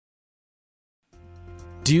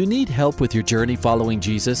Do you need help with your journey following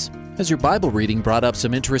Jesus? Has your Bible reading brought up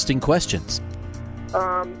some interesting questions?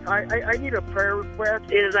 I need a prayer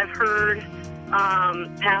request. Is I've heard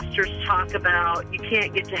pastors talk about you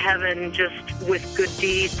can't get to heaven just with good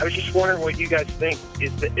deeds. I was just wondering what you guys think.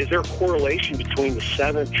 Is there a correlation between the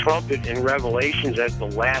seventh trumpet in Revelations as the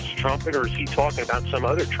last trumpet, or is he talking about some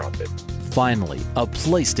other trumpet? Finally, a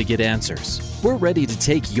place to get answers. We're ready to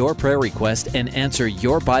take your prayer request and answer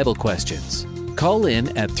your Bible questions. Call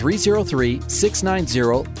in at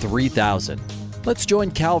 303-690-3000. Let's join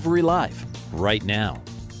Calvary Live right now.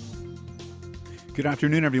 Good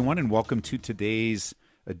afternoon, everyone, and welcome to today's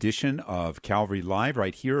edition of Calvary Live,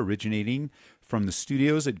 right here, originating from the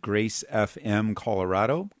studios at Grace FM,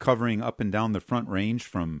 Colorado, covering up and down the Front Range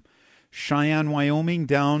from Cheyenne, Wyoming,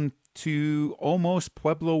 down to almost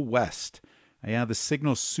Pueblo West. Yeah, the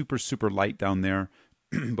signal's super light down there,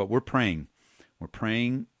 but we're praying. We're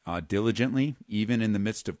praying diligently, even in the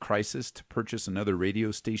midst of crisis, to purchase another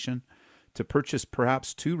radio station, to purchase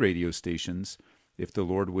perhaps two radio stations, if the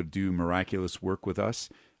Lord would do miraculous work with us,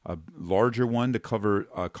 a larger one to cover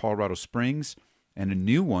Colorado Springs, and a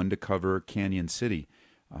new one to cover Canyon City.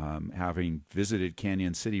 Having visited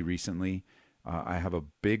Canyon City recently, I have a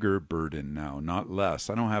bigger burden now, not less.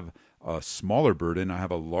 I don't have a smaller burden. I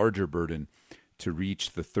have a larger burden to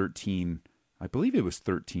reach the 13, I believe it was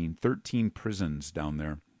 13 prisons down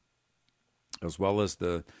there, as well as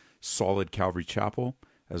the solid Calvary Chapel,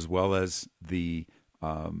 as well as the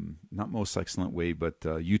not Most Excellent Way, but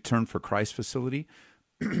U-Turn for Christ facility,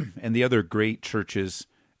 and the other great churches,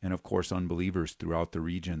 and of course unbelievers throughout the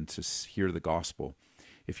region to hear the gospel.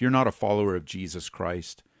 If you're not a follower of Jesus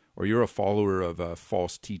Christ, or you're a follower of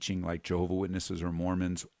false teaching like Jehovah's Witnesses or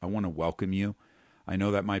Mormons, I want to welcome you. I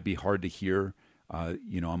know that might be hard to hear. What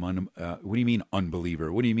do you mean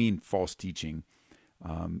unbeliever? What do you mean false teaching?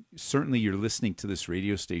 Certainly you're listening to this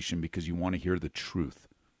radio station because you want to hear the truth.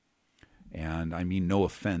 And I mean no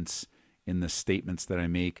offense in the statements that I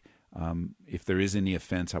make. If there is any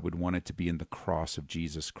offense, I would want it to be in the cross of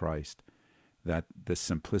Jesus Christ, that the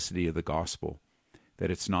simplicity of the gospel,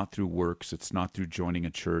 that it's not through works, it's not through joining a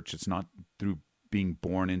church, it's not through being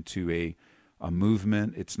born into a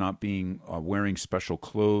movement, it's not being wearing special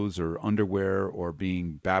clothes or underwear or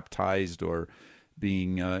being baptized or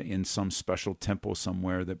being in some special temple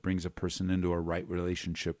somewhere that brings a person into a right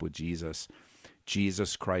relationship with Jesus.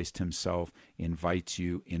 Jesus Christ himself invites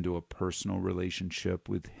you into a personal relationship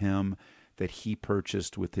with him that he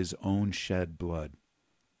purchased with his own shed blood.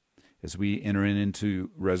 As we enter into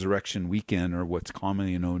Resurrection Weekend, or what's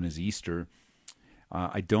commonly known as Easter,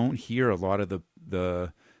 I don't hear a lot of the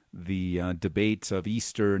debates of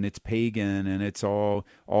Easter and it's pagan and it's all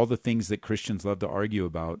the things that Christians love to argue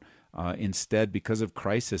about. Instead, because of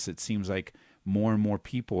crisis, it seems like more and more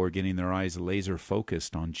people are getting their eyes laser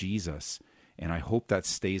focused on Jesus. And I hope that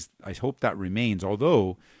stays. I hope that remains.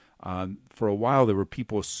 Although for a while there were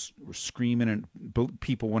people screaming, and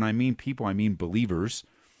people. When I mean people, I mean believers.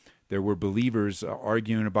 There were believers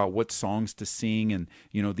arguing about what songs to sing, and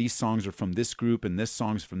these songs are from this group, and this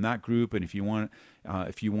song's from that group. And if you want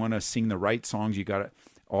to sing the right songs, you got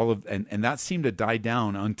and that seemed to die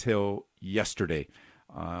down until yesterday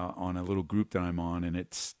on a little group that I'm on, and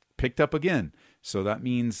it's picked up again. So that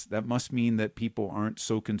must mean that people aren't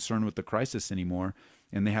so concerned with the crisis anymore,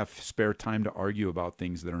 and they have spare time to argue about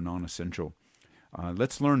things that are non-essential.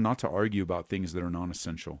 Let's learn not to argue about things that are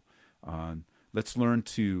non-essential. Let's learn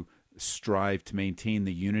to strive to maintain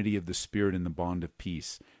the unity of the Spirit in the bond of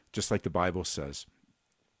peace, just like the Bible says.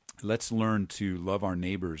 Let's learn to love our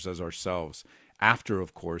neighbors as ourselves, after,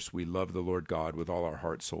 of course, we love the Lord God with all our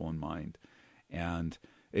heart, soul, and mind. And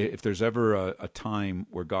if there's ever a time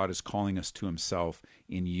where God is calling us to himself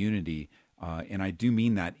in unity, and I do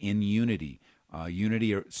mean that in unity,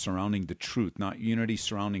 unity surrounding the truth, not unity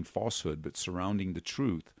surrounding falsehood, but surrounding the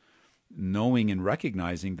truth, knowing and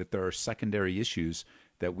recognizing that there are secondary issues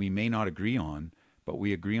that we may not agree on, but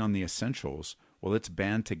we agree on the essentials. Well, let's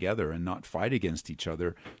band together and not fight against each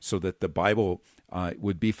other so that the Bible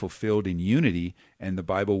would be fulfilled in unity, and the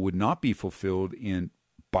Bible would not be fulfilled in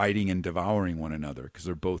biting and devouring one another, because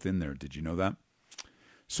they're both in there. Did you know that?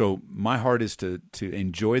 So my heart is to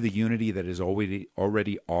enjoy the unity that is already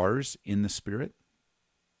ours in the Spirit,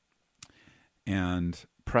 and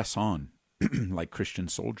press on like Christian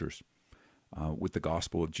soldiers with the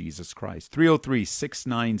gospel of Jesus Christ.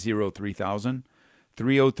 303-690-3000.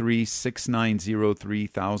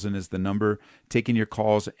 303-690-3000 is the number. Taking your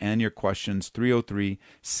calls and your questions.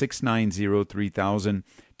 303-690-3000.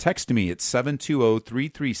 Text me at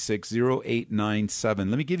 720-336-0897.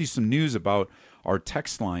 Let me give you some news about our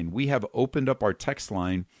text line. We have opened up our text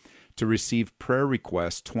line to receive prayer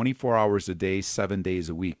requests 24 hours a day, 7 days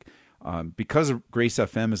a week. Because Grace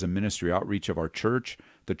FM is a ministry outreach of our church,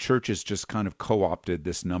 the church has just kind of co-opted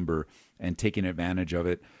this number and taken advantage of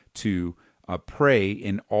it to pray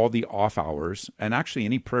in all the off hours. And actually,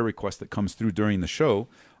 any prayer request that comes through during the show,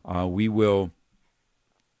 we will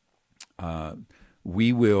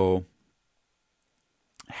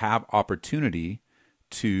have opportunity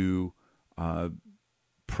to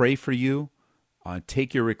pray for you,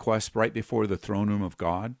 take your request right before the throne room of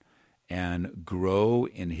God, and grow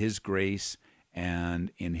in His grace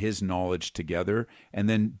and in His knowledge together. And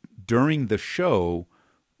then during the show,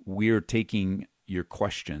 we're taking your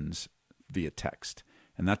questions via text.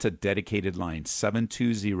 And that's a dedicated line,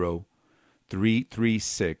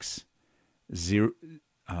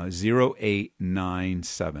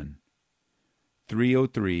 720-336-0897.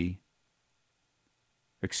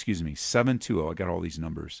 720, I got all these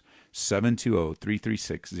numbers,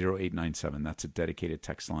 720-336-0897. That's a dedicated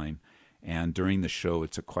text line. And during the show,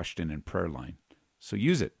 it's a question and prayer line. So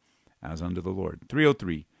use it as unto the Lord.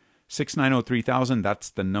 303-690-3000,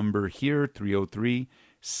 that's the number here,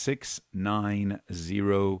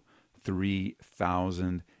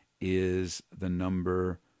 303-690-3000 is the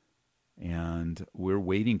number. And we're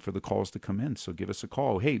waiting for the calls to come in, so give us a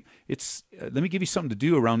call. Hey, let me give you something to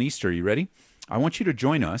do around Easter. Are you ready? I want you to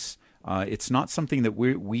join us. It's not something that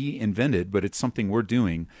we invented, but it's something we're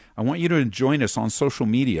doing. I want you to join us on social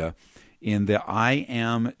media in the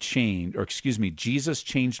Jesus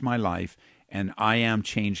Changed My Life and I Am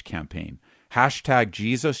Changed campaign. Hashtag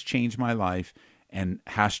Jesus Changed My Life and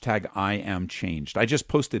hashtag I Am Changed. I just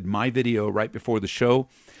posted my video right before the show,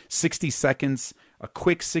 60 seconds, a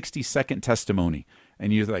quick 60-second testimony.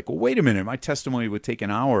 And you're like, well, wait a minute, my testimony would take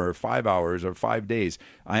an hour or 5 hours or 5 days.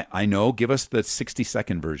 I know, give us the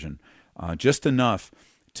 60-second version, just enough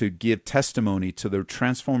to give testimony to the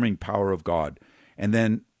transforming power of God. And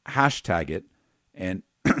then hashtag it. And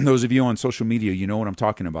those of you on social media, you know what I'm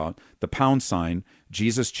talking about. The #,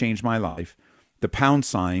 Jesus Changed My Life. The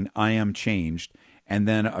 #, I Am Changed. And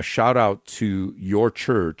then a shout out to your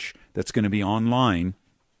church that's going to be online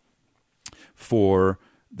for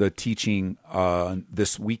the teaching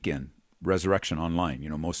this weekend, Resurrection Online. You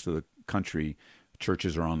know, most of the country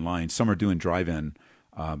churches are online. Some are doing drive-in,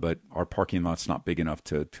 but our parking lot's not big enough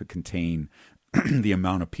to contain the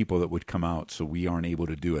amount of people that would come out, so we aren't able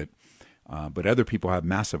to do it. But other people have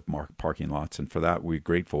massive parking lots, and for that we're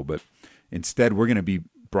grateful. But instead, we're going to be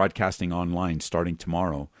broadcasting online starting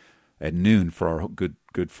tomorrow at noon for our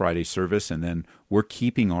Good Friday service, and then we're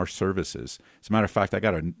keeping our services. As a matter of fact, I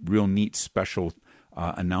got a real neat special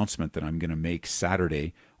announcement that I'm going to make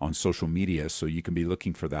Saturday on social media, so you can be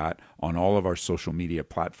looking for that on all of our social media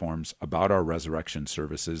platforms about our resurrection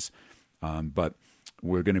services. But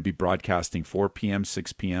we're going to be broadcasting 4 p.m.,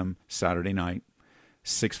 6 p.m. Saturday night,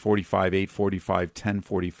 6:45, 8:45,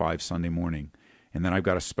 10:45 Sunday morning. And then I've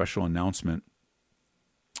got a special announcement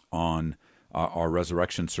on our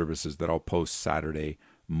resurrection services that I'll post Saturday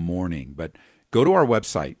morning. But go to our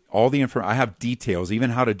website. All the I have details, even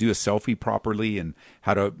how to do a selfie properly and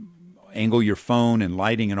how to angle your phone and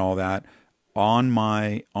lighting and all that on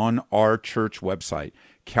our church website,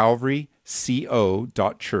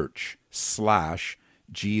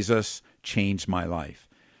 calvaryco.church/Jesus Changed My Life.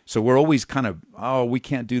 So we're always kind of, we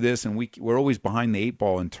can't do this, and we're always behind the 8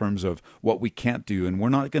 ball in terms of what we can't do, and we're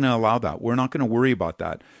not going to allow that. We're not going to worry about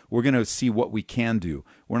that. We're going to see what we can do.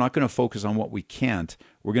 We're not going to focus on what we can't.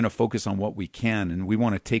 We're going to focus on what we can, and we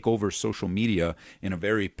want to take over social media in a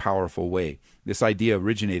very powerful way. This idea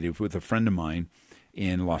originated with a friend of mine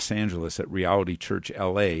in Los Angeles at Reality Church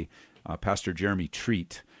LA, Pastor Jeremy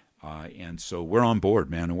Treat. And so we're on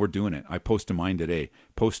board, man, and we're doing it. I posted mine today.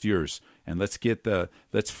 Post yours, and let's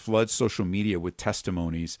flood social media with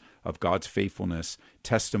testimonies of God's faithfulness,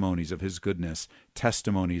 testimonies of His goodness,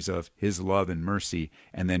 testimonies of His love and mercy,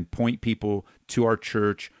 and then point people to our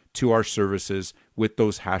church, to our services with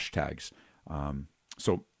those hashtags.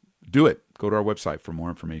 So do it. Go to our website for more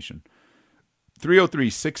information.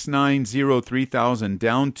 303-690-3000.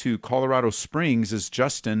 Down to Colorado Springs is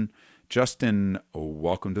Justin. Justin,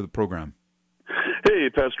 welcome to the program. Hey,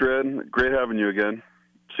 Pastor Ed. Great having you again.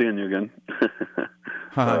 Seeing you again.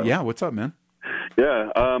 Yeah, what's up, man? Yeah,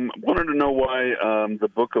 wanted to know why the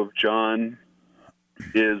book of John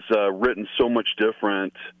is written so much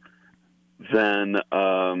different than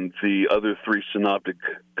the other 3 synoptic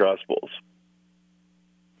gospels.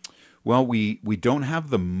 Well, we don't have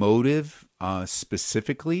the motive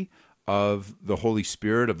specifically of the Holy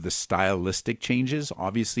Spirit, of the stylistic changes.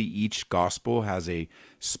 Obviously, each gospel has a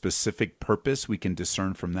specific purpose. We can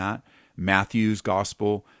discern from that. Matthew's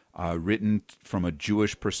gospel written from a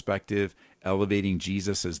Jewish perspective, elevating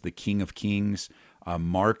Jesus as the King of Kings.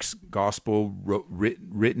 Mark's gospel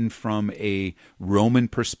written from a Roman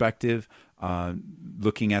perspective,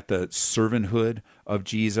 looking at the servanthood of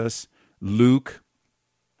Jesus. Luke's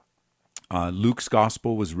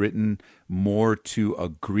gospel was written more to a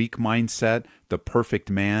Greek mindset, the perfect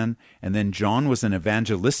man. And then John was an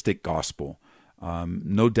evangelistic gospel.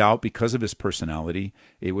 No doubt because of his personality,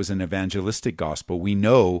 it was an evangelistic gospel. We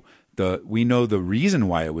know the reason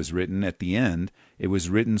why it was written at the end. It was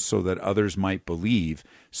written so that others might believe.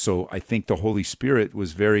 So I think the Holy Spirit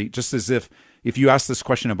was very, just as if you ask this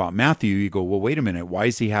question about Matthew, you go, well, wait a minute, why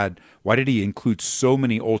did he include so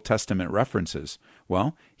many Old Testament references?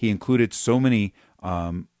 Well, he included so many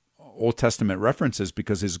Old Testament references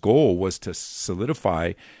because his goal was to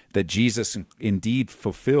solidify that Jesus indeed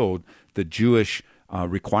fulfilled the Jewish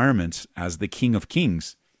requirements as the King of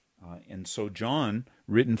Kings. And so John,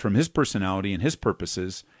 written from his personality and his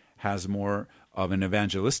purposes, has more of an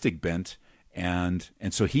evangelistic bent, and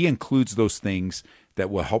so he includes those things that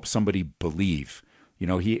will help somebody believe. You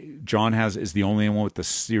know, John is the only one with the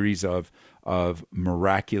series of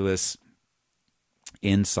miraculous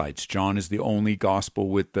insights. John is the only gospel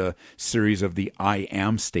with the series of the I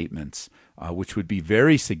am statements, which would be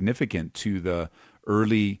very significant to the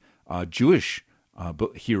early Jewish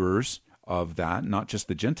hearers of that, not just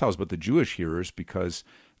the Gentiles, but the Jewish hearers, because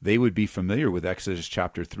they would be familiar with Exodus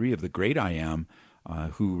chapter 3 of the great I am,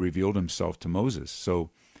 who revealed himself to Moses. So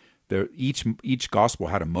each gospel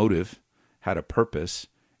had a motive, had a purpose,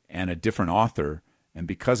 and a different author, and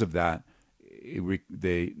because of that,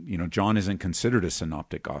 John isn't considered a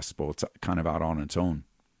synoptic gospel. It's kind of out on its own.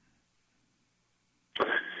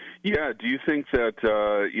 Yeah. Do you think that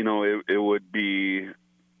it would be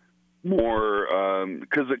more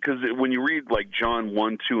because when you read like John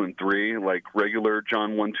 1, 2, and 3, like regular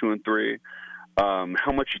John 1, 2, and 3,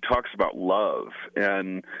 how much he talks about love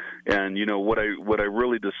and what I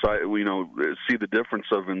really see the difference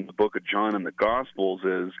of in the book of John and the Gospels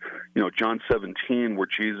is John 17 where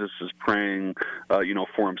Jesus is praying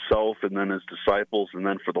for himself and then his disciples and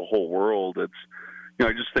then for the whole world. It's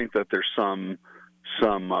I just think that there's some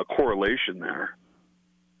correlation there.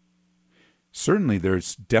 Certainly,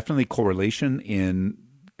 there's definitely correlation in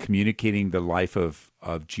communicating the life of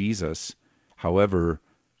Jesus. However,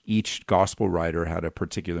 each gospel writer had a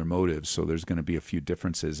particular motive, so there's going to be a few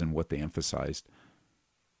differences in what they emphasized.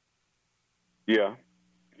 Yeah.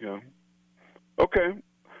 Okay.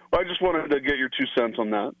 Well, I just wanted to get your 2 cents on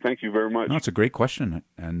that. Thank you very much. No, it's a great question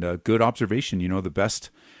and a good observation.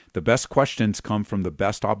 The best questions come from the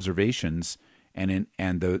best observations, and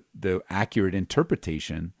the accurate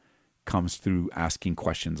interpretation comes through asking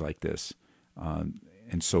questions like this.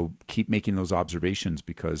 And so keep making those observations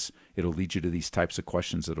because it'll lead you to these types of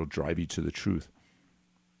questions that'll drive you to the truth.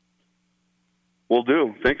 Will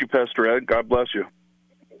do. Thank you, Pastor Ed. God bless you.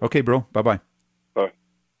 Okay, bro. Bye-bye. Bye.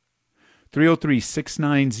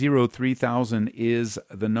 303-690-3000 is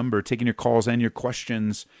the number. Taking your calls and your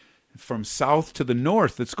questions from south to the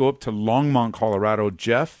north. Let's go up to Longmont, Colorado.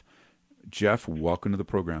 Jeff, welcome to the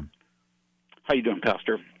program. How you doing,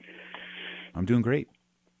 Pastor? I'm doing great.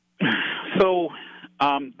 So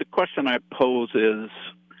the question I pose is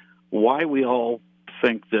why we all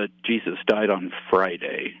think that Jesus died on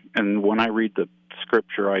Friday. And when I read the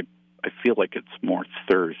scripture, I feel like it's more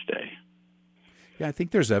Thursday. Yeah, I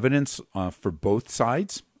think there's evidence for both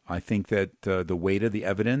sides. I think that the weight of the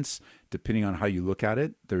evidence, depending on how you look at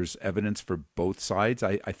it, there's evidence for both sides.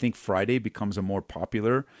 I think Friday becomes a more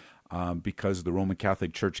popular because the Roman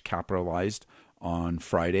Catholic Church capitalized on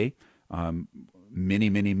Friday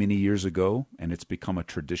many years ago, and it's become a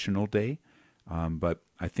traditional day. But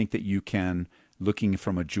I think that you can, looking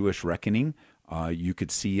from a Jewish reckoning, you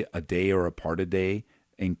could see a day or a part of day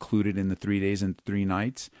included in the 3 days and 3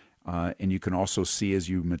 nights. And you can also see as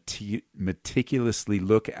you meticulously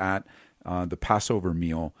look at the Passover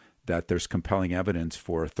meal that there's compelling evidence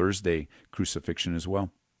for a Thursday crucifixion as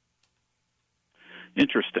well.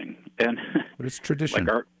 Interesting. And but it's tradition.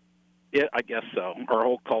 I guess so. Our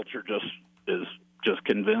whole culture is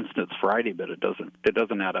convinced it's Friday, but it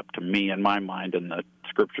doesn't add up to me in my mind. And the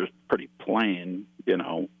scripture's pretty plain,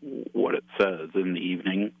 what it says in the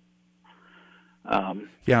evening.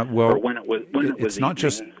 Yeah, well, when it was it's not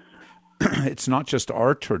just it's not just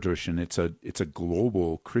our tradition. It's a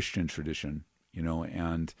global Christian tradition,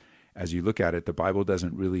 And as you look at it, the Bible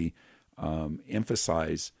doesn't really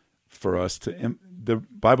emphasize for us to. The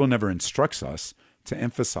Bible never instructs us to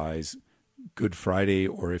emphasize Good Friday,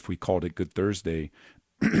 or if we called it Good Thursday,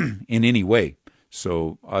 in any way.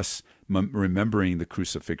 So us remembering the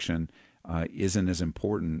crucifixion isn't as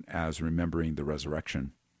important as remembering the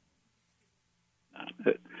resurrection.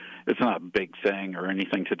 It's not a big thing or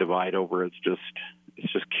anything to divide over. It's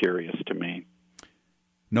just curious to me.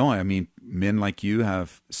 No, I mean, men like you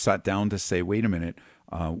have sat down to say, wait a minute,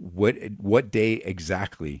 what day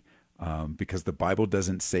exactly? Because the Bible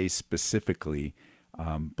doesn't say specifically.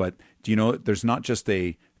 But do you know, there's not just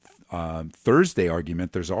a Thursday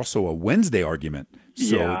argument, there's also a Wednesday argument.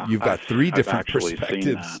 So yeah, you've got three different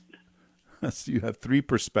perspectives. So you have three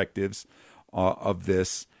perspectives of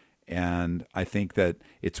this. And I think that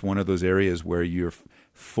it's one of those areas where you're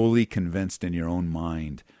fully convinced in your own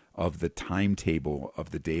mind of the timetable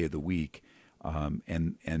of the day of the week.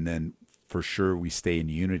 And then for sure we stay in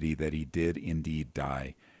unity that he did indeed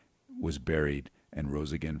die, was buried, and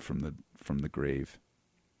rose again from the grave.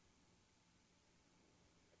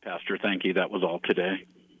 Pastor, thank you. That was all today.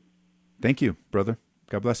 Thank you, brother.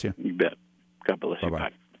 God bless you. You bet. God bless you. Bye-bye.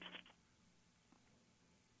 Bye.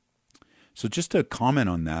 So just to comment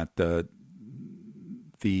on that, the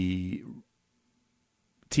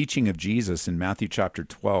teaching of Jesus in Matthew chapter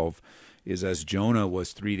 12 is, as Jonah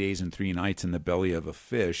was 3 days and 3 nights in the belly of a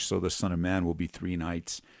fish, so the Son of Man will be 3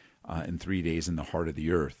 nights and 3 days in the heart of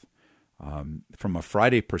the earth. From a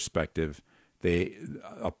Friday perspective,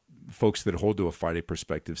 folks that hold to a Friday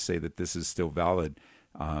perspective say that this is still valid,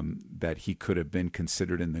 that he could have been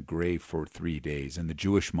considered in the grave for 3 days. In the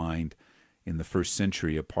Jewish mind, in the first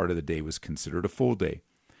century, a part of the day was considered a full day.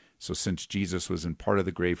 So since Jesus was in part of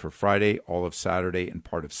the grave for Friday, all of Saturday, and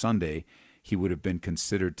part of Sunday, he would have been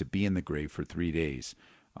considered to be in the grave for 3 days.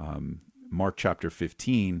 Mark chapter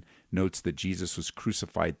 15 notes that Jesus was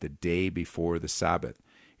crucified the day before the Sabbath.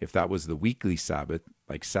 If that was the weekly Sabbath,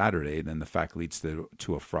 like Saturday, then the fact leads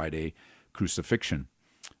to a Friday crucifixion.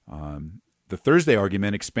 The Thursday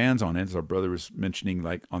argument expands on it, as our brother was mentioning,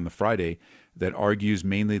 like on the Friday, that argues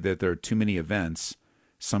mainly that there are too many events,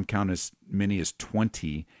 some count as many as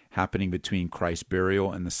 20, happening between Christ's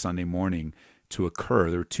burial and the Sunday morning to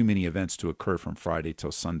occur. There are too many events to occur from Friday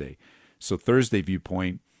till Sunday. So Thursday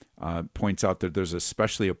viewpoint points out that there's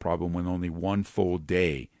especially a problem when only one full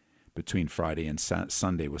day between Friday and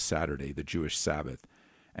Sunday was Saturday, the Jewish Sabbath.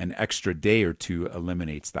 An extra day or two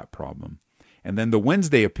eliminates that problem. And then the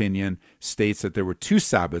Wednesday opinion states that there were 2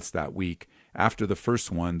 Sabbaths that week. After the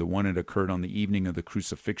first one, the one that occurred on the evening of the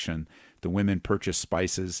crucifixion, the women purchased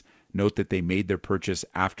spices. Note that they made their purchase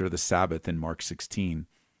after the Sabbath in Mark 16,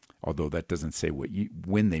 although that doesn't say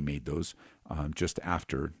when they made those, just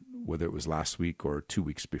after, whether it was last week or 2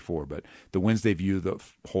 weeks before. But the Wednesday view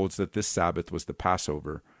holds that this Sabbath was the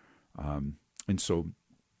Passover. And so,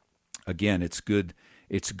 again, it's good.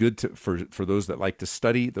 It's good for those that like to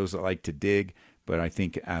study, those that like to dig. But I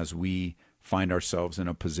think as we find ourselves in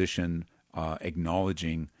a position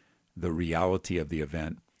acknowledging the reality of the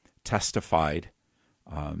event, testified,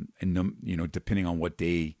 and depending on what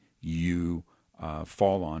day you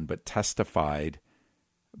fall on, but testified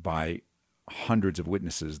by hundreds of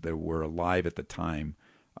witnesses that were alive at the time.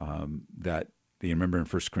 That you remember in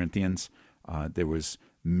 1 Corinthians, there was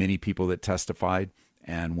many people that testified.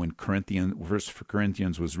 And when 1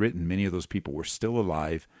 Corinthians was written, many of those people were still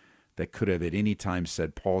alive that could have at any time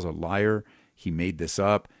said, Paul's a liar, he made this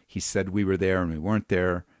up, he said we were there and we weren't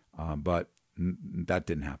there, but that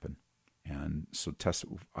didn't happen. And so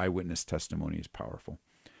eyewitness testimony is powerful.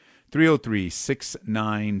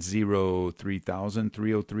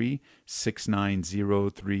 303-690-3000,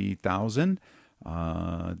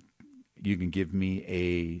 303-690-3000. You can give me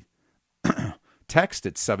a text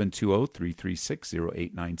at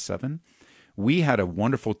 720-336-0897. We had a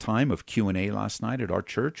wonderful time of Q&A last night at our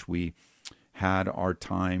church. We had our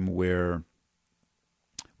time where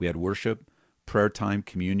we had worship, prayer time,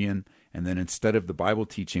 communion, and then instead of the Bible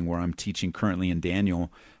teaching where I'm teaching currently in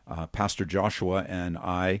Daniel, Pastor Joshua and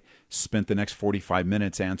I spent the next 45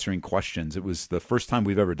 minutes answering questions. It was the first time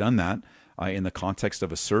we've ever done that in the context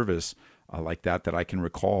of a service like that I can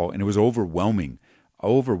recall, and it was overwhelming.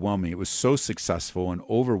 It was so successful and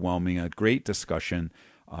overwhelming, a great discussion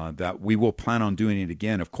that we will plan on doing it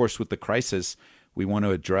again. Of course, with the crisis, we want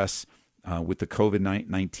to address, with the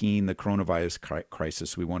COVID-19, the coronavirus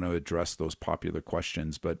crisis, we want to address those popular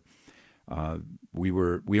questions. But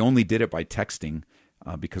we only did it by texting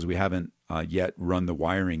because we haven't yet run the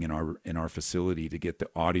wiring in our facility to get the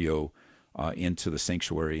audio into the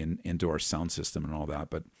sanctuary and into our sound system and all that.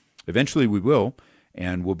 But eventually we will.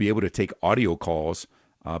 And we'll be able to take audio calls,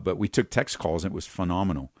 but we took text calls, and it was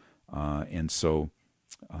phenomenal. And so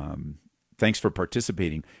thanks for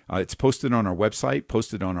participating. It's posted on our website,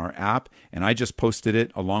 posted on our app, and I just posted it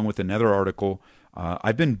along with another article.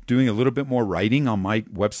 I've been doing a little bit more writing on my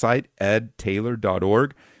website,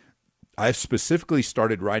 edtaylor.org, I've specifically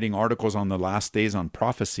started writing articles on the last days on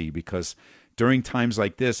prophecy because during times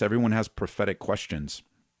like this, everyone has prophetic questions.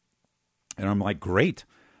 And I'm like, great,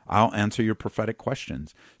 I'll answer your prophetic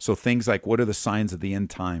questions. So things like, what are the signs of the end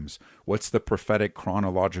times? What's the prophetic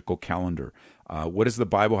chronological calendar? What does the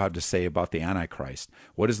Bible have to say about the Antichrist?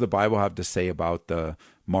 What does the Bible have to say about the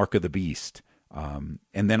mark of the beast? And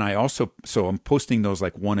then I'm posting those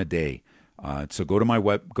like one a day. So go to my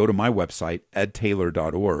website,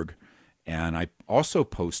 edtaylor.org. And I also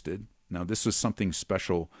posted, now this was something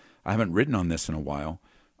special. I haven't written on this in a while,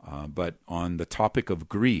 but on the topic of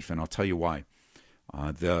grief, and I'll tell you why.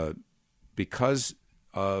 Because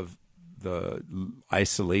of the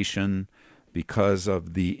isolation, because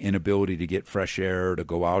of the inability to get fresh air, to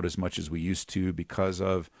go out as much as we used to, because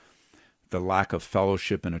of the lack of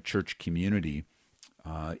fellowship in a church community,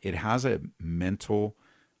 it has a mental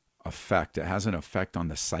effect. It has an effect on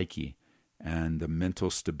the psyche and the mental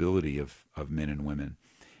stability of men and women.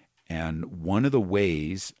 And one of the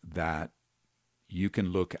ways that you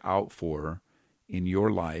can look out for in your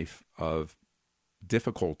life of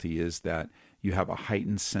difficulty is that you have a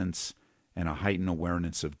heightened sense and a heightened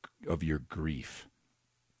awareness of your grief.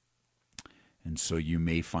 And so you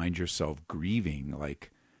may find yourself grieving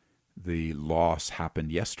like the loss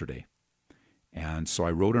happened yesterday. And so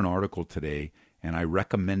I wrote an article today and I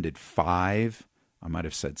recommended 5, I might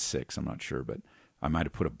have said 6, I'm not sure, but I might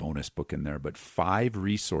have put a bonus book in there, but 5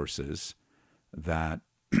 resources that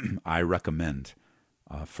I recommend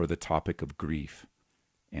for the topic of grief.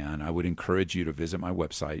 And I would encourage you to visit my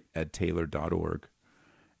website, edtaylor.org,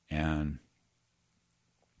 and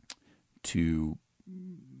to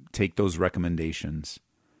take those recommendations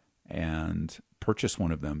and purchase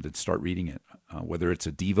one of them to start reading it, whether it's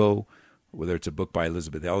a Devo, whether it's a book by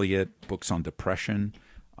Elizabeth Elliot, books on depression.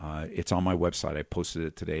 It's on my website. I posted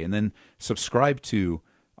it today. And then subscribe to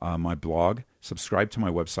my blog, subscribe to my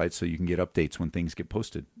website so you can get updates when things get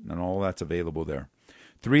posted. And all that's available there.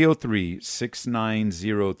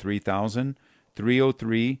 303-690-3000,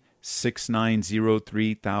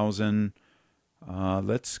 303-690-3000.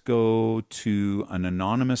 Let's go to an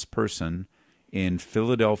anonymous person in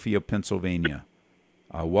Philadelphia, Pennsylvania.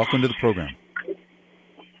 Welcome to the program.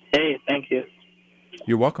 Hey, thank you.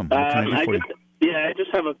 You're welcome. What can I do for you? Yeah, I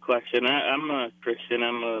just have a question. I'm a Christian.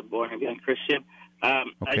 I'm a born-again Christian.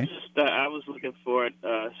 Okay. I was looking for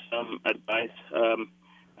some advice.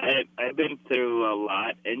 I've been through a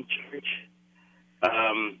lot in church,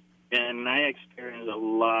 and I experienced a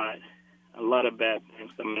lot of bad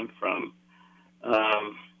things coming from,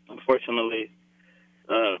 unfortunately,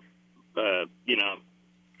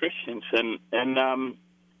 Christians,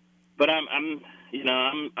 but I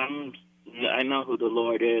know who the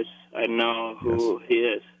Lord is. I know who He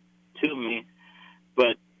is to me.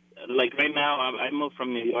 But like right now, I moved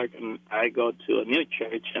from New York and I go to a new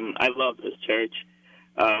church, and I love this church.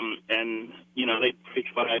 And they preach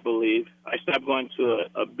what I believe. I stopped going to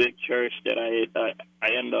a big church that I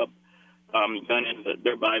end up going into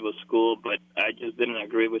their Bible school, but I just didn't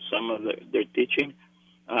agree with some of their teaching.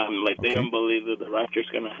 They don't believe that the rapture is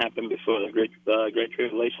going to happen before the great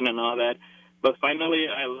tribulation and all that. But finally,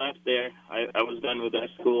 I left there. I was done with that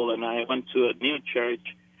school, and I went to a new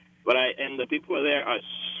church. And the people there are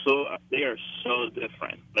so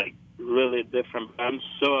different, like really different. I'm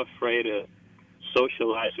so afraid to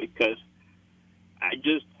socialize because I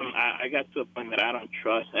got to a point that I don't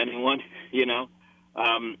trust anyone, and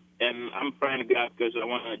I'm praying to God because I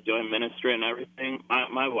want to join ministry and everything.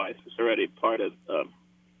 My wife is already part of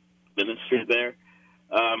ministry there.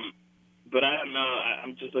 But I don't know.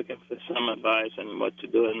 I'm just looking for some advice on what to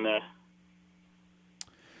do in there.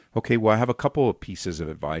 Okay, well, I have a couple of pieces of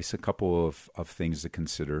advice, a couple of things to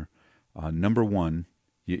consider. Number one,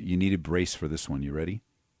 you need a brace for this one. You ready?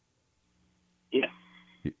 Yeah.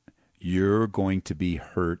 You're going to be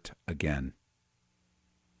hurt again.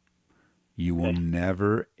 You will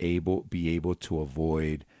never be able to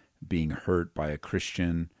avoid being hurt by a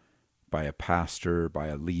Christian, by a pastor, by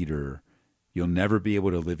a leader. You'll never be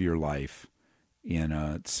able to live your life in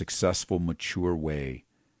a successful, mature way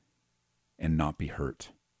and not be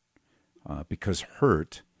hurt. Because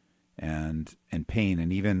hurt and pain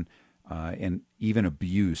and even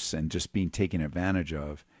abuse and just being taken advantage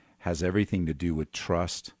of has everything to do with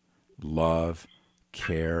trust, love,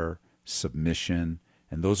 care, submission,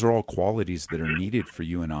 and those are all qualities that are needed for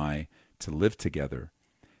you and I to live together.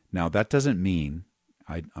 Now, that doesn't mean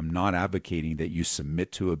I'm not advocating that you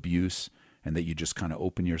submit to abuse and that you just kind of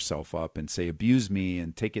open yourself up and say, abuse me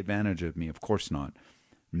and take advantage of me. Of course not.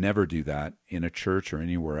 Never do that in a church or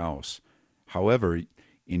anywhere else. However,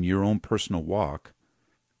 in your own personal walk,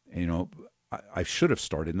 I should have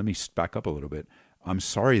started. Let me back up a little bit. I'm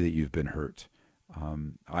sorry that you've been hurt.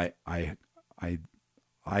 I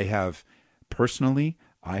have personally,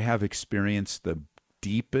 I have experienced the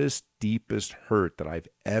deepest hurt that I've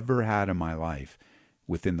ever had in my life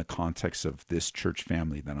within the context of this church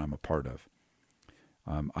family that I'm a part of.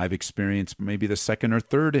 I've experienced maybe the second or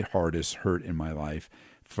third hardest hurt in my life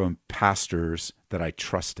from pastors that I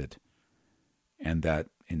trusted, and that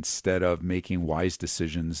instead of making wise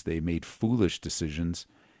decisions, they made foolish decisions,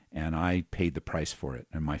 and I paid the price for it,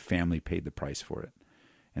 and my family paid the price for it.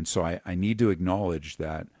 And so I need to acknowledge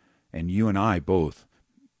that, and you and I both,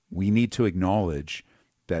 we need to acknowledge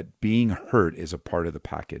that being hurt is a part of the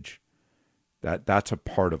package. That's a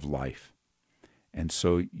part of life. And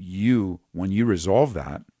so when you resolve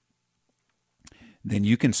that, then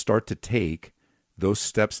you can start to take those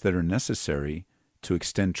steps that are necessary to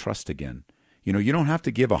extend trust again. You know, you don't have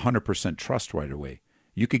to give 100% trust right away.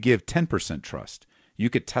 You could give 10% trust. You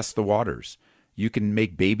could test the waters. You can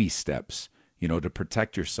make baby steps, to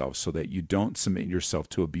protect yourself so that you don't submit yourself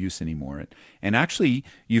to abuse anymore. And actually,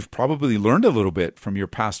 you've probably learned a little bit from your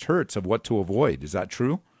past hurts of what to avoid. Is that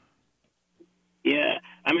true? Yeah.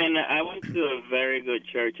 I mean, I went to a very good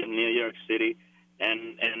church in New York City,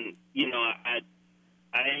 and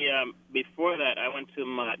I before that, I went to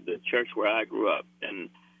the church where I grew up,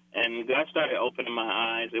 and God started opening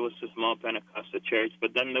my eyes. It was a small Pentecostal church,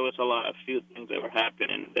 but then there was a few things that were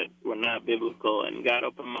happening that were not biblical, and God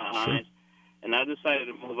opened my eyes, and I decided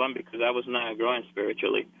to move on because I was not growing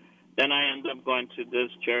spiritually. Then I ended up going to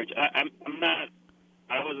this church. I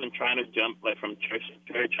wasn't trying to jump from church to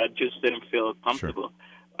church. I just didn't feel comfortable. Sure.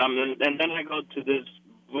 And then I go to this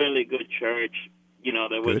really good church,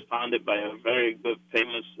 that was founded by a very good,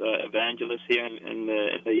 famous evangelist here in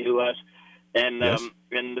the U.S. And yes.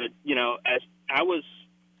 As I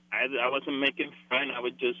wasn't making friends. I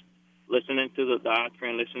was just listening to the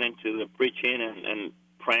doctrine, listening to the preaching, and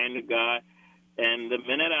praying to God. And the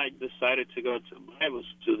minute I decided to go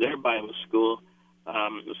to their Bible school, a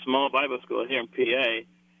small Bible school here in PA,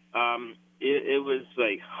 it was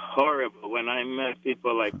horrible when I met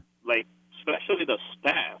people like especially the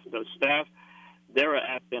staff. The staff, they were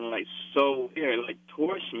acting so weird,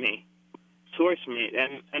 towards me,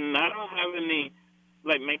 and I don't have any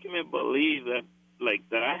making me believe that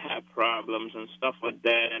that I have problems and stuff like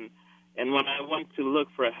that. And when I went to look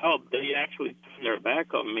for help, they actually turned their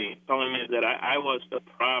back on me, telling me that I was the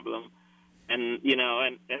problem, and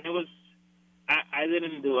and it was. I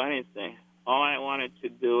didn't do anything. All I wanted to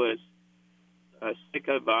do is seek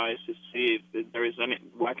advice to see if there is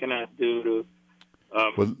what can I do to.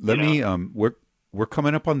 Well, let me. We're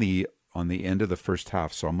coming up on the end of the first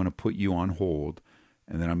half, so I'm going to put you on hold,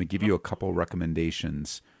 and then I'm going to give you a couple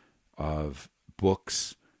recommendations of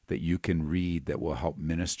books that you can read that will help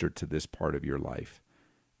minister to this part of your life,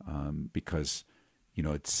 because.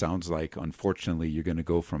 It sounds like, unfortunately, you're going to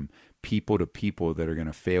go from people to people that are going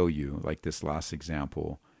to fail you, like this last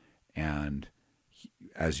example. And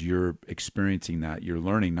as you're experiencing that, you're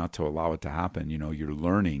learning not to allow it to happen. You're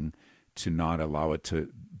learning to not allow it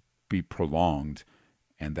to be prolonged,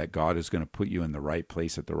 and that God is going to put you in the right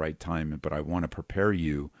place at the right time. But I want to prepare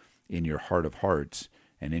you in your heart of hearts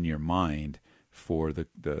and in your mind for the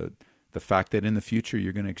fact that in the future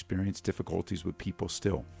you're going to experience difficulties with people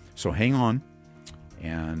still. So hang on.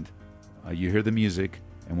 And you hear the music,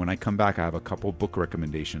 and when I come back, I have a couple book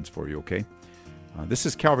recommendations for you, okay? This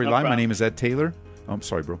is Calvary Live. My name is Ed Taylor. Oh, I'm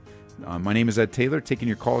sorry, bro. My name is Ed Taylor, taking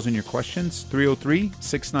your calls and your questions.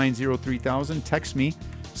 303-690-3000. Text me,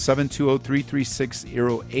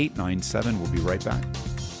 720-336-0897. We'll be right back.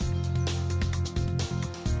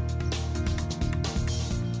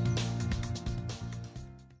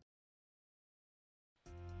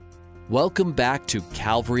 Welcome back to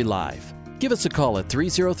Calvary Live. Give us a call at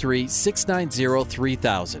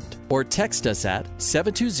 303-690-3000 or text us at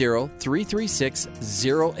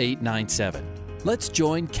 720-336-0897. Let's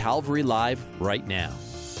join Calvary Live right now.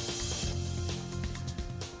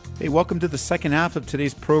 Hey, welcome to the second half of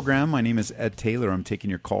today's program. My name is Ed Taylor. I'm taking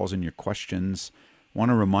your calls and your questions. I want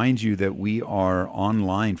to remind you that we are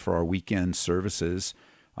online for our weekend services.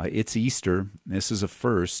 It's Easter. This is a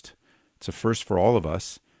first. It's a first for all of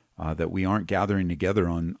us. That we aren't gathering together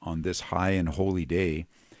on this high and holy day.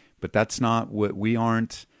 But that's not what we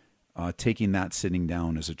aren't taking that sitting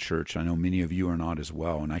down as a church. I know many of you are not as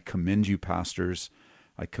well. And I commend you, pastors.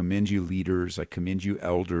 I commend you, leaders. I commend you,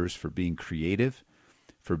 elders, for being creative,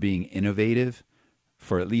 for being innovative,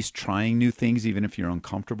 for at least trying new things, even if you're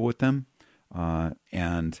uncomfortable with them,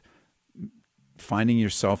 and finding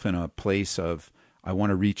yourself in a place of, I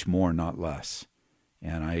want to reach more, not less.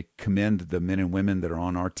 And I commend the men and women that are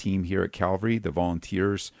on our team here at Calvary, the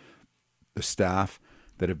volunteers, the staff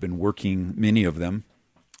that have been working, many of them,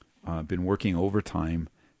 been working overtime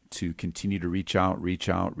to continue to reach out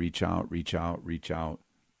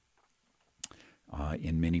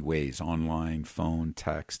in many ways, online, phone,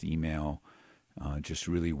 text, email, just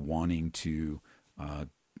really wanting to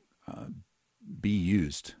be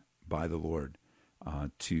used by the Lord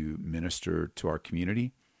to minister to our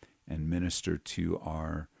community and minister to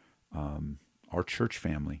our church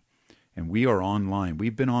family. And we are online.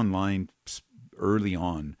 We've been online early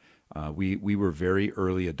on. We were very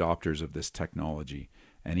early adopters of this technology.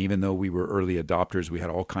 And even though we were early adopters, we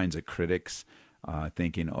had all kinds of critics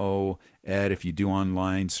thinking, "Oh, Ed, if you do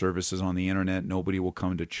online services on the internet, nobody will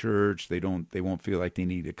come to church. They won't feel like they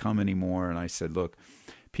need to come anymore." And I said, "Look,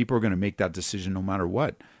 people are going to make that decision no matter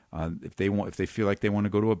what. If they feel like they want to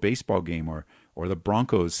go to a baseball game or the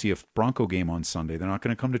Broncos see a Bronco game on Sunday, they're not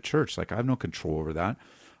going to come to church. Like, I have no control over that.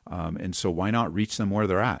 And so why not reach them where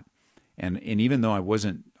they're at?" And even though I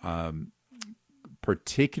wasn't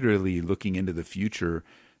particularly looking into the future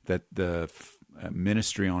that the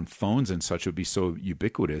ministry on phones and such would be so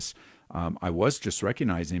ubiquitous, I was just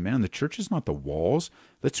recognizing, man, the church is not the walls.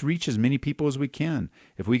 Let's reach as many people as we can.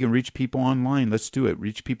 If we can reach people online, let's do it.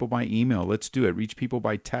 Reach people by email, let's do it. Reach people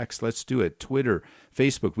by text, let's do it. Twitter,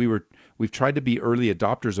 Facebook. We've tried to be early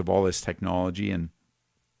adopters of all this technology, and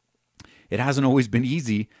it hasn't always been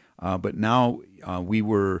easy. But now we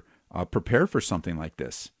were prepared for something like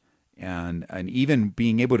this. And even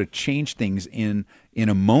being able to change things in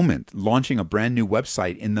a moment, launching a brand new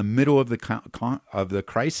website in the middle of the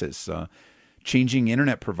crisis, changing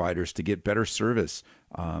internet providers to get better service,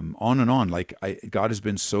 on and on. God has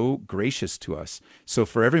been so gracious to us. So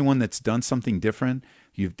for everyone that's done something different,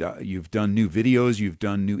 you've done new videos, you've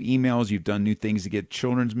done new emails, you've done new things to get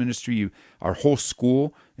children's ministry. Our whole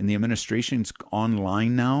school and the administration's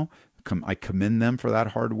online now. I commend them for that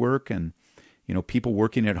hard work. And people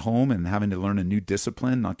working at home and having to learn a new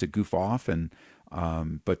discipline, not to goof off, and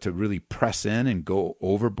but to really press in and go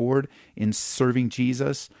overboard in serving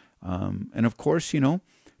Jesus. And of course,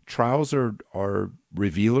 trials are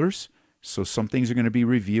revealers. So some things are going to be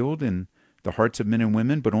revealed in the hearts of men and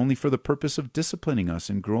women, but only for the purpose of disciplining us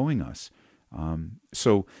and growing us.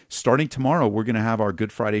 So starting tomorrow, we're going to have our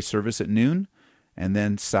Good Friday service at noon, and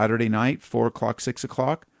then Saturday night, 4 o'clock, 6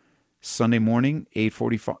 o'clock. Sunday morning,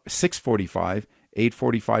 6:45,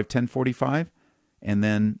 8:45, 10:45, and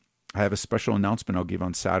then I have a special announcement I'll give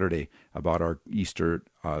on Saturday about our Easter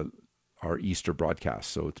broadcast.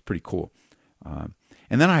 So it's pretty cool. And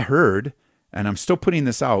then I heard, and I'm still putting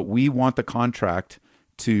this out, we want the contract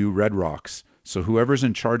to Red Rocks. So whoever's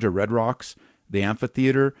in charge of Red Rocks, the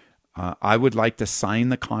amphitheater, I would like to sign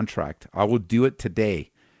the contract. I will do it today.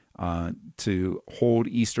 To hold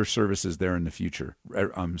Easter services there in the future,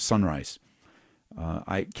 Sunrise.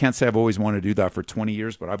 I can't say I've always wanted to do that for 20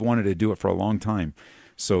 years, but I've wanted to do it for a long time.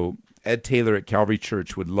 So Ed Taylor at Calvary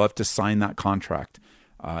Church would love to sign that contract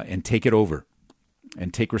and take it over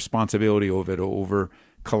and take responsibility of it over,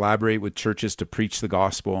 collaborate with churches to preach the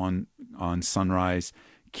gospel on Sunrise,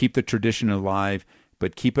 keep the tradition alive,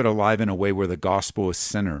 but keep it alive in a way where the gospel is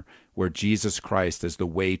center, where Jesus Christ as the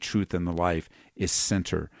way, truth, and the life is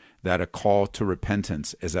center, that a call to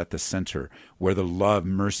repentance is at the center, where the love,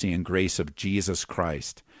 mercy, and grace of Jesus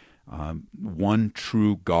Christ, one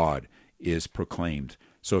true God, is proclaimed.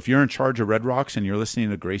 So if you're in charge of Red Rocks and you're listening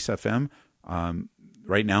to Grace FM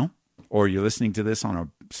right now, or you're listening to this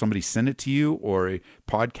on somebody sent it to you or a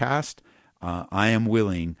podcast, I am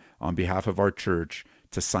willing on behalf of our church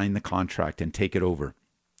to sign the contract and take it over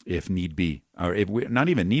if need be, or if we, not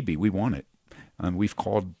even need be, we want it. We've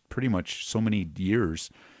called pretty much so many years,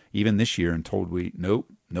 even this year, and told nope,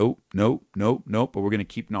 but we're going to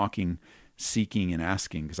keep knocking, seeking, and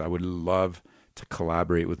asking, because I would love to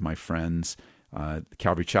collaborate with my friends,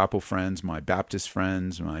 Calvary Chapel friends, my Baptist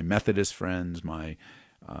friends, my Methodist friends, my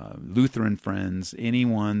Lutheran friends,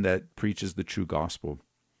 anyone that preaches the true gospel,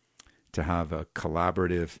 to have a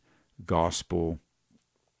collaborative gospel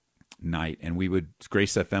night. And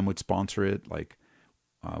Grace FM would sponsor it.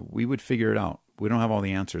 We would figure it out. We don't have all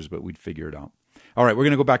the answers, but we'd figure it out. All right, we're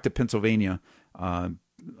going to go back to Pennsylvania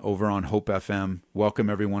over on Hope FM. Welcome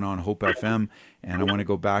everyone on Hope FM. And I want to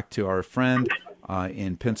go back to our friend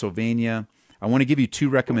in Pennsylvania. I want to give you 2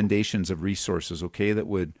 recommendations of resources, okay, that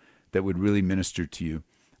would really minister to you.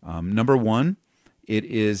 Number 1, it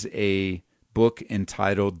is a book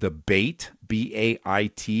entitled The Bait,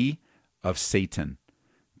 B-A-I-T, of Satan.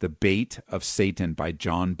 The Bait of Satan by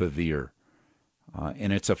John Bevere.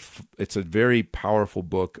 And it's a very powerful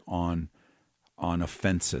book on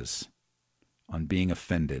offenses, on being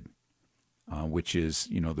offended, which is,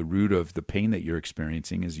 the root of the pain that you're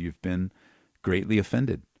experiencing is you've been greatly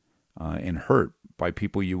offended and hurt by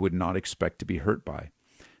people you would not expect to be hurt by.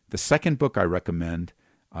 The second book I recommend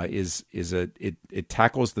it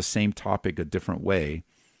tackles the same topic a different way.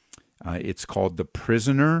 It's called The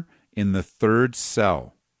Prisoner in the Third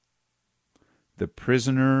Cell. The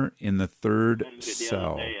Prisoner in the Third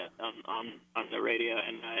Cell. The other day, on the radio,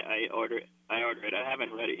 and I ordered it. I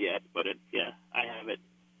haven't read it yet, but I have it.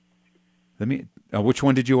 Which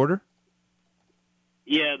one did you order?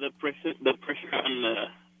 Yeah, the prisoner on the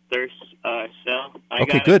third cell. I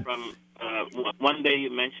Okay, got good. it from one day you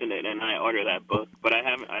mentioned it, and I ordered that book, but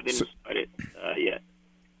I didn't start it yet.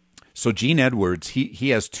 So Gene Edwards, he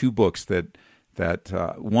has two books that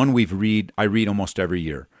one I read almost every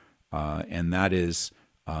year, and that is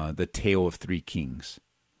The Tale of Three Kings.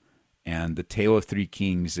 And The Tale of Three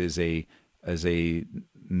Kings is a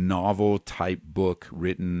novel type book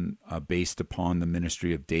written based upon the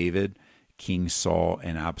ministry of David, King Saul,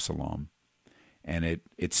 and Absalom. And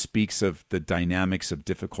it speaks of the dynamics of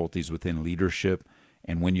difficulties within leadership.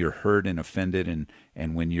 And when you're hurt and offended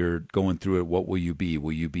and when you're going through it, what will you be?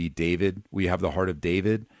 Will you be David? Will you have the heart of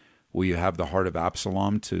David? Will you have the heart of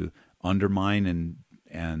Absalom to undermine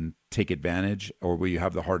and take advantage? Or will you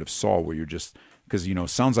have the heart of Saul where you're just, because, it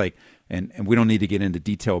sounds like, and we don't need to get into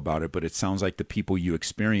detail about it, but it sounds like the people you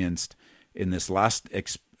experienced in this last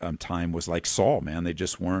time was like Saul, man. They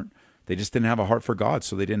just didn't have a heart for God,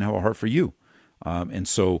 so they didn't have a heart for you. And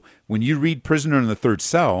so when you read Prisoner in the Third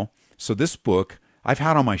Cell, so this book I've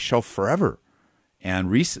had on my shelf forever.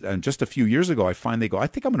 And just a few years ago, I finally go, I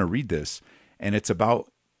think I'm going to read this. And it's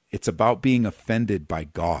about being offended by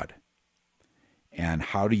God. And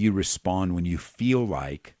how do you respond when you feel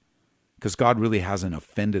like, because God really hasn't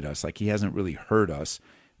offended us, like he hasn't really hurt us,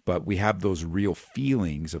 but we have those real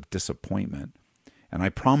feelings of disappointment. And I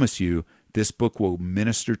promise you, this book will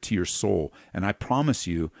minister to your soul. And I promise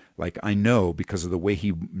you, like I know because of the way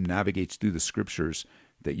he navigates through the scriptures,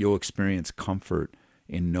 that you'll experience comfort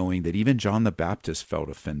in knowing that even John the Baptist felt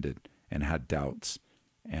offended and had doubts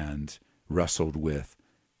and wrestled with,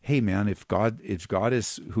 hey man, if God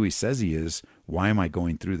is who he says he is, why am I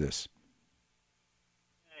going through this?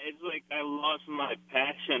 It's like I lost my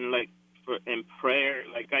passion, in prayer.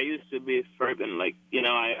 Like I used to be fervent,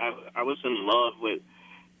 I was in love with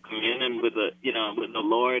communion with the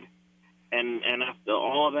Lord, and after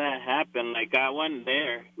all that happened, I went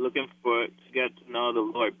there looking to get to know the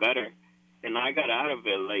Lord better, and I got out of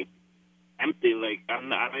it empty. I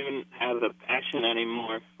don't even have the passion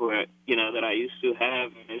anymore for it, that I used to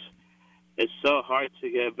have. And it's so hard to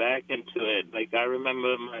get back into it. I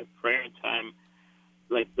remember my prayer time,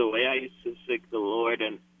 the way I used to seek the Lord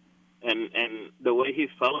and the way he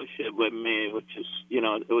fellowshiped with me, which is,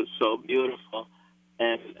 it was so beautiful.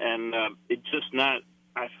 And it's just not,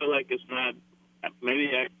 I feel like it's not, maybe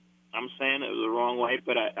I'm saying it the wrong way,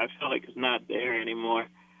 but I feel like it's not there anymore.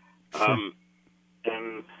 And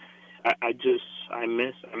I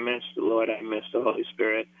miss the Lord. I miss the Holy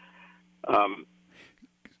Spirit.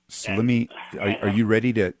 So are you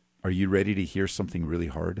ready to hear something really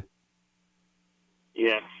hard?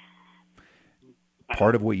 Yeah.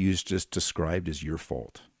 Part of what you just described is your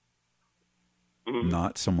fault,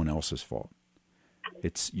 not someone else's fault.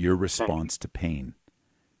 It's your response to pain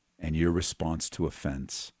and your response to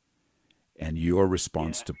offense and your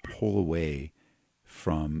response to pull away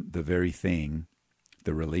from the very thing,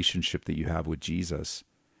 the relationship that you have with Jesus,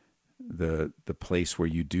 the place where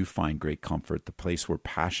you do find great comfort, the place where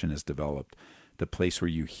passion is developed, the place where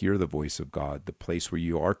you hear the voice of God, the place where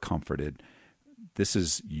you are comforted. This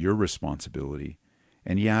is your responsibility.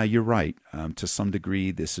 And yeah, you're right. To some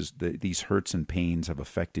degree, these hurts and pains have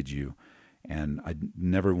affected you. And I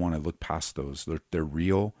never want to look past those. They're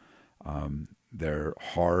real. They're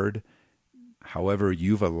hard. However,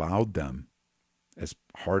 you've allowed them, as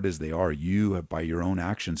hard as they are, you have, by your own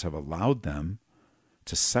actions, have allowed them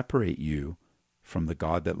to separate you from the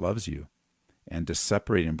God that loves you, and to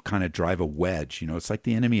separate and kind of drive a wedge. It's like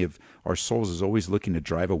the enemy of our souls is always looking to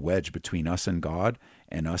drive a wedge between us and God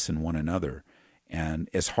and us and one another. And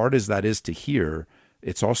as hard as that is to hear,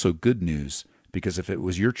 it's also good news, because if it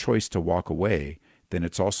was your choice to walk away, then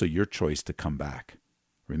it's also your choice to come back.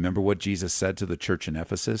 Remember what Jesus said to the church in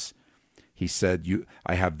Ephesus? He said,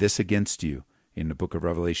 I have this against you. In the book of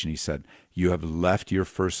Revelation, he said, you have left your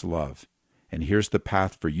first love. And here's the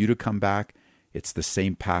path for you to come back. It's the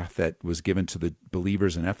same path that was given to the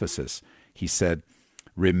believers in Ephesus. He said,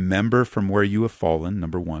 remember from where you have fallen,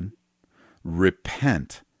 number one.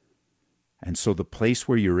 Repent. And so the place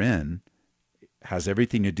where you're in has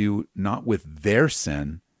everything to do not with their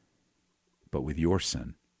sin, but with your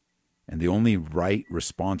sin. And the only right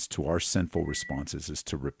response to our sinful responses is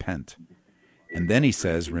to repent. And then he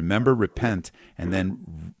says, remember, repent, and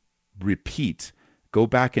then repeat. Go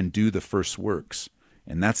back and do the first works.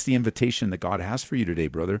 And that's the invitation that God has for you today,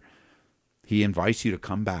 brother. He invites you to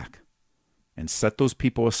come back and set those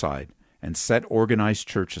people aside, and set organized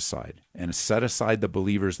church aside, and set aside the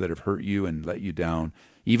believers that have hurt you and let you down,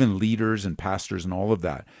 even leaders and pastors and all of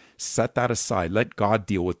that. Set that aside. Let God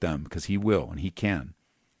deal with them, because he will and he can.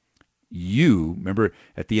 You remember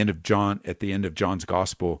at the end of John's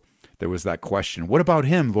gospel, there was that question, what about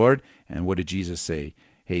him, Lord? And what did Jesus say?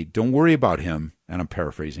 Hey, don't worry about him. And I'm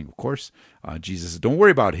paraphrasing, of course. Jesus says, don't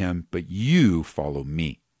worry about him, but you follow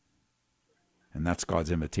me. And that's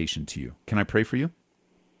God's invitation to you. Can I pray for you?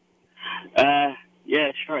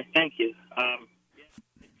 Yeah, sure. Thank you.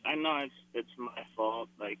 I know it's my fault.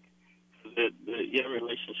 Like your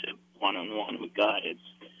relationship one-on-one with God, it's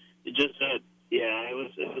just that. Yeah,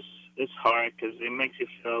 it's hard because it makes you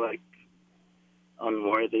feel like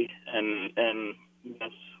unworthy, and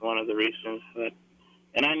that's one of the reasons.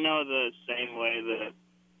 And I know the same way that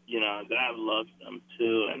God loves them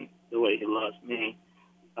too, and the way He loves me.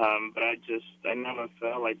 But I never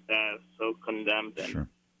felt like that, so condemned. And, sure.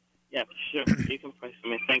 Yeah, sure. You can pray for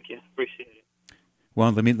me. Thank you. Appreciate it.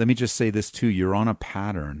 Well, let me just say this too. You're on a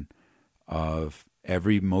pattern of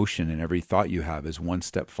every motion and every thought you have is one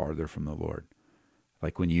step farther from the Lord.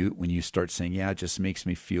 Like when you start saying, yeah, it just makes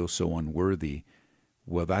me feel so unworthy.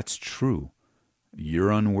 Well, that's true. You're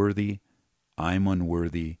unworthy. I'm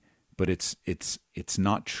unworthy. But it's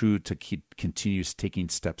not true to continue taking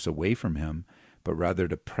steps away from Him, but rather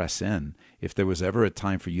to press in. If there was ever a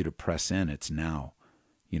time for you to press in, it's now.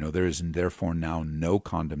 There is therefore now no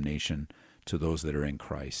condemnation to those that are in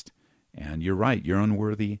Christ. And you're right. You're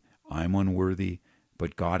unworthy. I'm unworthy.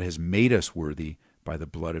 But God has made us worthy by the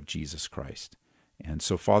blood of Jesus Christ. And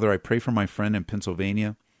so, Father, I pray for my friend in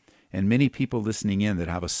Pennsylvania and many people listening in that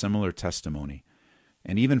have a similar testimony.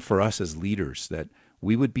 And even for us as leaders, that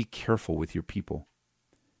we would be careful with your people.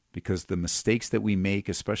 Because the mistakes that we make,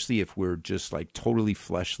 especially if we're just like totally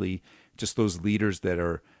fleshly, just those leaders that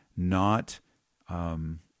are not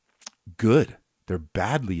good, they're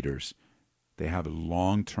bad leaders. They have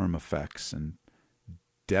long-term effects and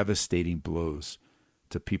devastating blows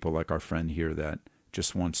to people like our friend here that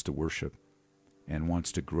just wants to worship and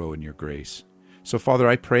wants to grow in your grace. So, Father,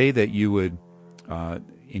 I pray that you would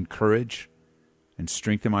encourage and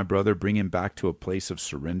strengthen my brother, bring him back to a place of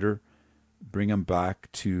surrender, bring him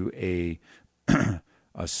back to a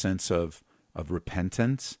sense of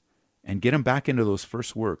repentance, and get him back into those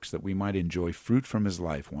first works that we might enjoy fruit from his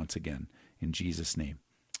life once again. In Jesus' name,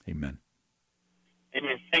 amen.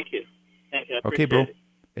 Amen. Thank you. Thank you. I Okay, bro. it.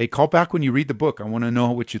 Hey, call back when you read the book. I want to know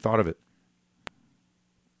what you thought of it.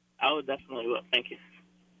 I would definitely will. Thank you.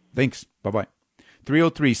 Thanks. Bye-bye.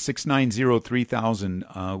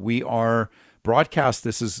 303-690-3000. We are broadcast.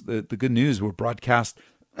 This is the good news. We're broadcast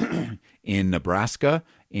in Nebraska,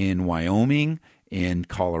 in Wyoming, in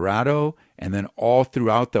Colorado, and then all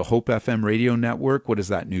throughout the Hope FM radio network. What is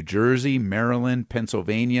that? New Jersey, Maryland,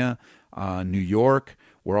 Pennsylvania, New York.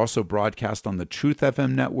 We're also broadcast on the Truth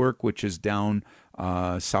FM network, which is down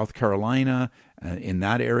South Carolina, in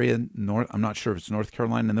that area. I'm not sure if it's North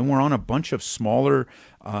Carolina. And then we're on a bunch of smaller,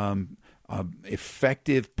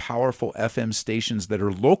 effective, powerful FM stations that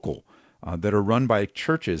are local, that are run by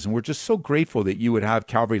churches. And we're just so grateful that you would have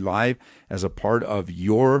Calvary Live as a part of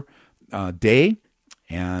your day.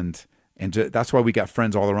 And that's why we got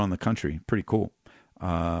friends all around the country. Pretty cool.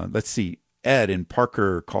 Let's see. Ed in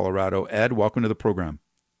Parker, Colorado. Ed, welcome to the program.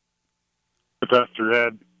 Pastor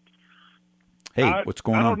Ed. Hey, what's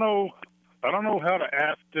going on? I don't know how to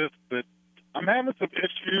ask this, but I'm having some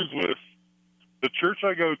issues with the church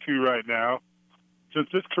I go to right now. Since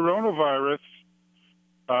this coronavirus,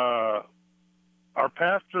 our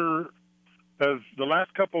pastor the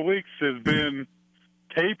last couple of weeks has been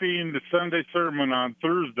taping the Sunday sermon on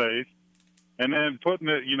Thursdays and then putting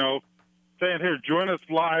it, saying, here, join us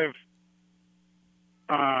live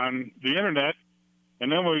on the internet.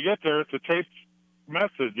 And then when we get there, it's a taped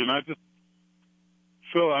message. And I just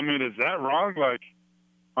feel, is that wrong? Like,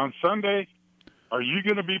 on Sunday, are you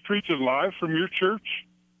going to be preaching live from your church?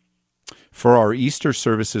 For our Easter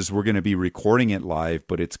services, we're going to be recording it live,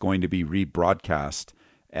 but it's going to be rebroadcast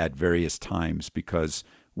at various times because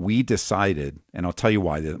we decided, and I'll tell you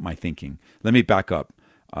why, my thinking. Let me back up.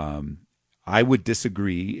 I would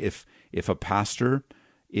disagree if a pastor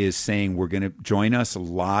is saying we're going to join us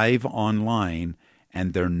live online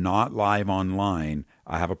and they're not live online.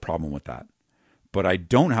 I have a problem with that. But I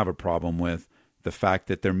don't have a problem with the fact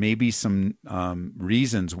that there may be some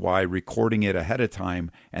reasons why recording it ahead of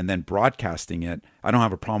time and then broadcasting it, I don't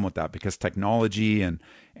have a problem with that, because technology and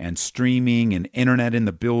streaming and internet in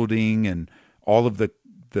the building and all of the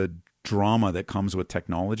drama that comes with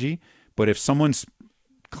technology. But if someone's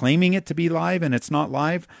claiming it to be live and it's not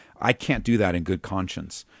live, I can't do that in good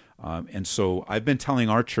conscience. And so I've been telling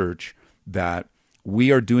our church that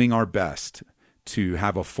we are doing our best to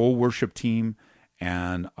have a full worship team,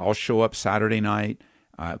 and I'll show up Saturday night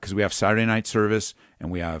because we have Saturday night service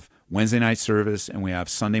and we have Wednesday night service and we have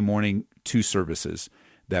Sunday morning 2 services,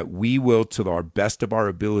 that we will, to our best of our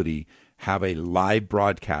ability, have a live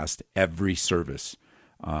broadcast every service.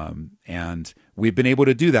 And we've been able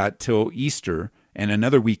to do that till Easter and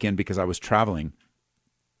another weekend because I was traveling.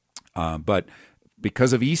 But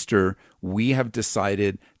because of Easter, we have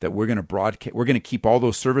decided that we're going to broadcast. We're going to keep all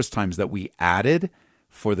those service times that we added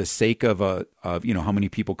for the sake of how many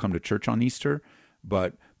people come to church on Easter.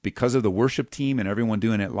 But because of the worship team and everyone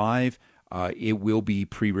doing it live, it will be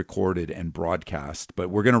pre-recorded and broadcast.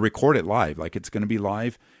 But we're going to record it live, like it's going to be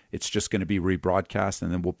live. It's just going to be rebroadcast,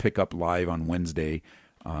 and then we'll pick up live on Wednesday,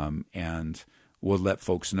 and we'll let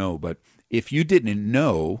folks know. But if you didn't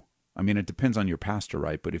know, I mean, it depends on your pastor,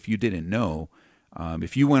 right? But if you didn't know,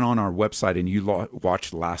 if you went on our website and you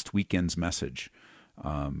watched last weekend's message,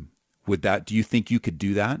 do you think you could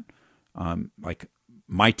do that? Like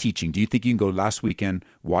my teaching, do you think you can go last weekend,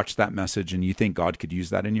 watch that message, and you think God could use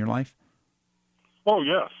that in your life? Oh,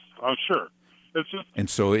 yes, I'm sure. It's just, and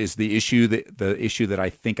so is the issue that I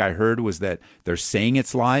think I heard was that they're saying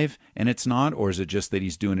it's live and it's not, or is it just that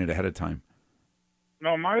he's doing it ahead of time?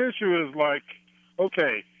 No, my issue is like,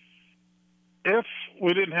 okay, if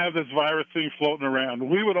we didn't have this virus thing floating around,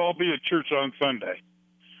 we would all be at church on Sunday.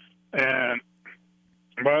 And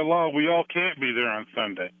by law, we all can't be there on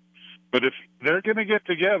Sunday. But if they're going to get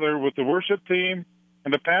together with the worship team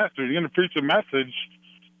and the pastor, you're going to preach a message,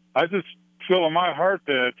 I just feel in my heart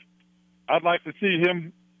that I'd like to see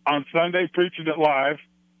him on Sunday preaching it live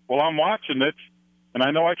while I'm watching it. And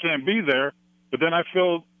I know I can't be there, but then I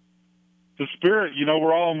feel the spirit,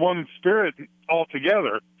 we're all in one spirit all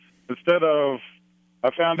together. Instead of, I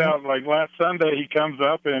found out like last Sunday he comes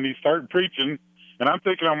up and he started preaching, and I'm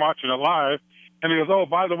thinking I'm watching it live, and he goes, "Oh,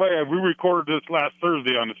 by the way, we recorded this last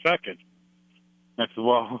Thursday on the 2nd." I said,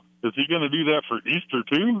 "Well, is he going to do that for Easter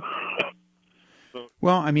too?"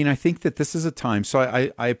 Well, I mean, I think that this is a time, so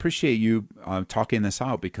I appreciate you talking this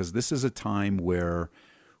out, because this is a time where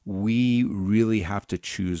we really have to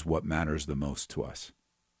choose what matters the most to us.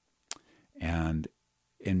 And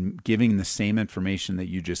in giving the same information that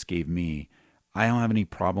you just gave me, I don't have any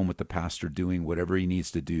problem with the pastor doing whatever he needs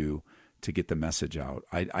to do to get the message out.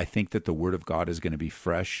 I think that the Word of God is going to be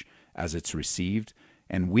fresh as it's received.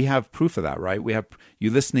 And we have proof of that, right? We have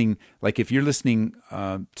you listening, like if you're listening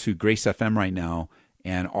to Grace FM right now,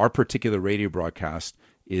 and our particular radio broadcast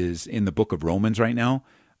is in the book of Romans right now,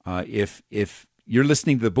 if you're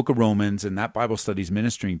listening to the book of Romans and that Bible study is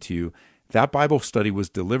ministering to you, that Bible study was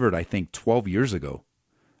delivered, I think, 12 years ago.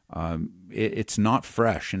 It's not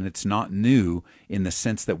fresh and it's not new in the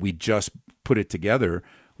sense that we just put it together.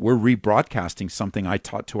 We're rebroadcasting something I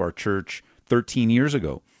taught to our church 13 years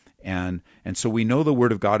ago. And so we know the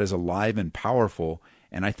Word of God is alive and powerful.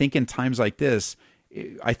 And I think in times like this,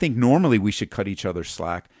 I think normally we should cut each other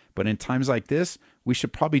slack. But in times like this, we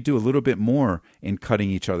should probably do a little bit more in cutting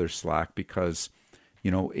each other slack, because,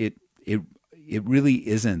 it really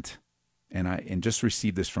isn't. And just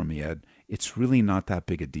receive this from me, Ed. It's really not that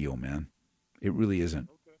big a deal, man. It really isn't.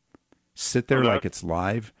 Okay. Sit there like it's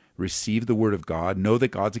live. Receive the Word of God. Know that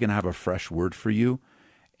God's going to have a fresh word for you,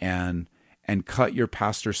 and cut your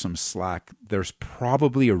pastor some slack. There's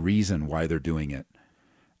probably a reason why they're doing it.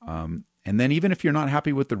 And then even if you're not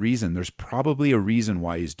happy with the reason, there's probably a reason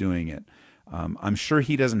why he's doing it. I'm sure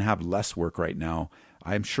he doesn't have less work right now.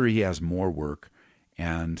 I'm sure he has more work,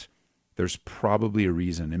 and there's probably a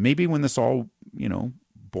reason. And maybe when this all,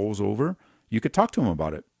 bowls over, you could talk to him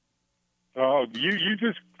about it. Oh, you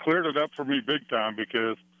just cleared it up for me big time,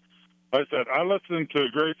 because like I said, I listen to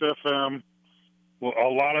Grace FM a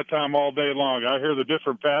lot of time all day long. I hear the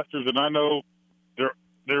different pastors, and I know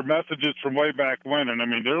their messages from way back when, and I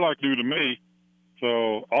mean, they're like new to me.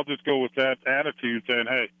 So I'll just go with that attitude, saying,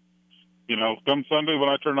 hey, come Sunday when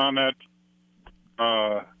I turn on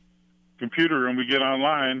that computer and we get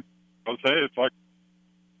online, I'll say it's like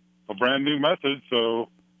a brand new message. So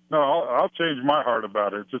no, I'll change my heart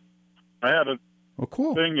about it. Just I had a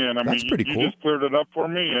cool thing, and I That's mean, pretty you cool. just cleared it up for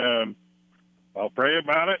me, and I'll pray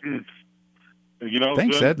about it. And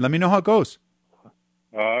thanks, Ed. Let me know how it goes.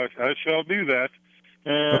 I shall do that.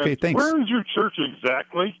 And okay, thanks. Where is your church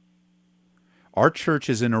exactly? Our church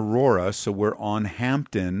is in Aurora, so we're on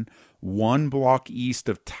Hampton, 1 block east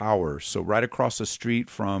of Tower, so right across the street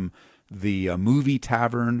from the movie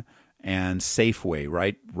tavern and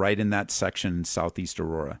Safeway, right in that section in southeast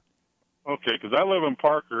Aurora. Okay, because I live in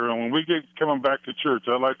Parker, and when we get coming back to church,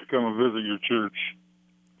 I'd like to come and visit your church.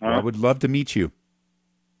 I would love to meet you.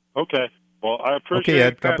 Okay. Well, I appreciate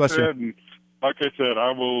Ed. it, God bless you. Ed, and like I said,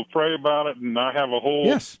 I will pray about it, and I have a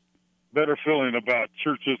whole better feeling about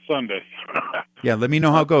church this Sunday. Yeah, let me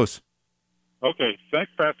know how it goes. Okay.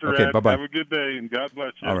 Thanks, Pastor Okay, Ed. bye-bye. Have a good day, and God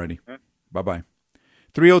bless you. All righty. Bye-bye.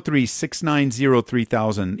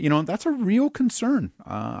 303-690-3000. That's a real concern.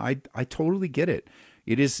 I totally get it.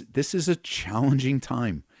 This is a challenging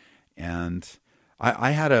time. And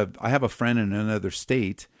I have a friend in another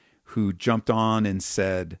state who jumped on and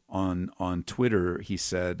said on Twitter, he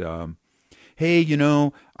said, hey,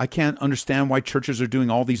 I can't understand why churches are doing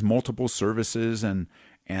all these multiple services and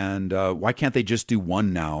why can't they just do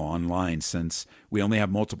one now online, since we only have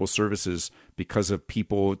multiple services because of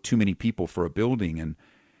too many people for a building.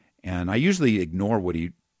 And I usually ignore what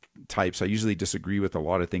he types. I usually disagree with a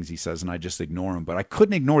lot of things he says, and I just ignore him. But I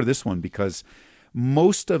couldn't ignore this one because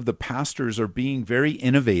most of the pastors are being very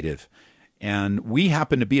innovative. And we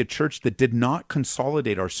happen to be a church that did not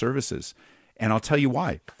consolidate our services. And I'll tell you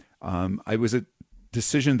why. It was a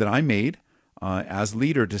decision that I made as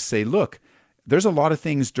leader to say, look, there's a lot of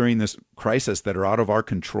things during this crisis that are out of our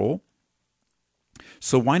control.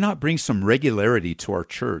 So why not bring some regularity to our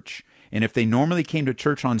church? And if they normally came to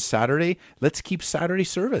church on Saturday, let's keep Saturday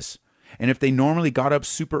service. And if they normally got up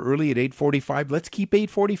super early at 8:45, let's keep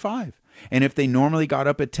 8:45. And if they normally got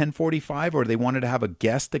up at 10:45, or they wanted to have a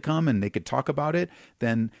guest to come and they could talk about it,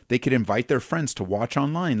 then they could invite their friends to watch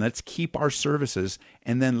online. Let's keep our services,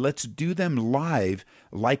 and then let's do them live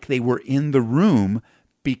like they were in the room,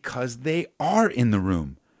 because they are in the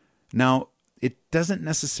room. Now, it doesn't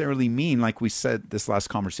necessarily mean, like we said this last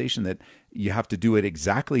conversation, that you have to do it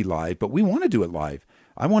exactly live, but we want to do it live.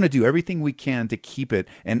 I want to do everything we can to keep it.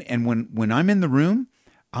 And when I'm in the room,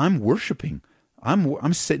 I'm worshiping.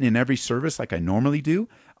 I'm sitting in every service like I normally do.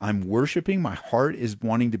 I'm worshiping. My heart is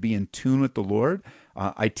wanting to be in tune with the Lord.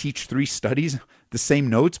 I teach 3 studies, the same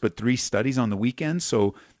notes, but 3 studies on the weekend.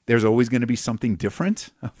 So there's always going to be something different,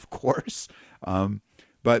 of course.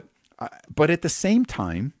 But at the same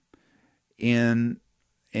time, in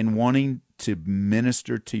wanting to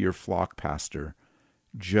minister to your flock, pastor,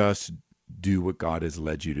 just do what God has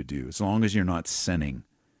led you to do. As long as you're not sinning,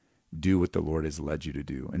 do what the Lord has led you to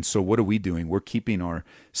do. And so what are we doing? We're keeping our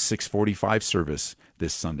 6:45 service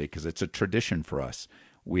this Sunday because it's a tradition for us.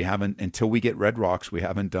 We haven't, until we get Red Rocks, we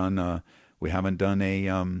haven't done a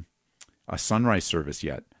sunrise service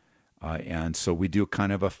yet. And so we do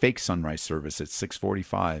kind of a fake sunrise service at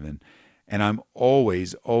 6:45. And I'm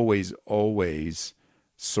always, always, always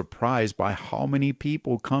surprised by how many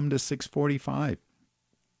people come to 6:45.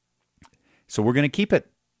 So we're going to keep it.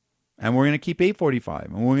 And we're going to keep 8:45.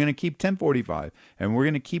 And we're going to keep 10:45. And we're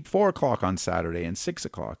going to keep 4 o'clock on Saturday and 6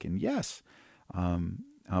 o'clock. And yes,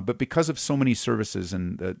 but because of so many services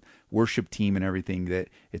and the worship team and everything, that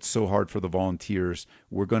it's so hard for the volunteers,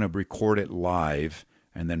 we're going to record it live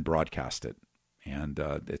and then broadcast it. And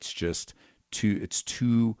it's just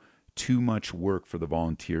too much work for the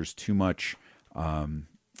volunteers, too much.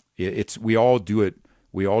 We all do it.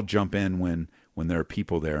 We all jump in when there are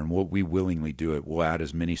people there, and we willingly do it. We'll add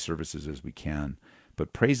as many services as we can.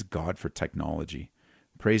 But praise God for technology.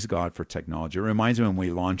 Praise God for technology. It reminds me when we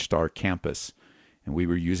launched our campus and we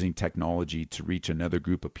were using technology to reach another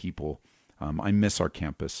group of people. I miss our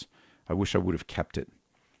campus. I wish I would have kept it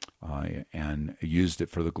and used it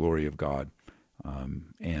for the glory of God.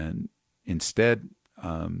 And instead,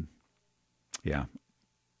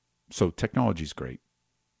 so technology is great.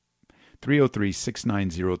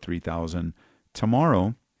 303-690-3000.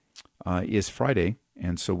 Tomorrow is Friday,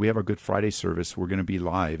 and so we have our Good Friday service. We're going to be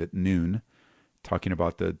live at noon talking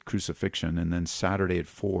about the crucifixion, and then Saturday at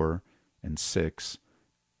 4 and 6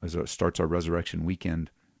 as it starts our resurrection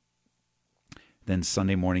weekend. Then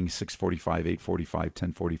Sunday morning, 6:45, 8:45,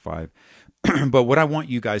 10:45. But what I want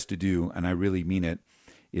you guys to do, and I really mean it,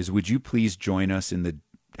 is would you please join us in the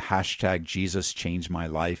hashtag Jesus Changed My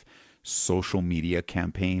Life social media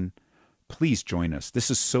campaign? Please join us. This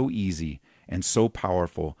is so easy and so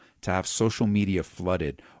powerful to have social media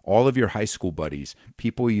flooded. All of your high school buddies,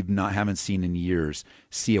 people you haven't seen in years,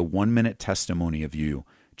 see a 1-minute testimony of you.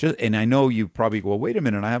 And I know you probably go, well, wait a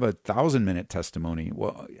minute, I have a 1,000-minute testimony.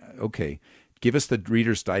 Well, okay, give us the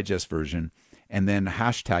Reader's Digest version, and then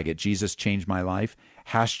hashtag it, Jesus Changed My Life,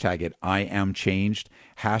 hashtag it, I Am Changed,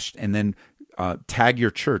 and then tag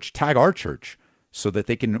your church, tag our church. so that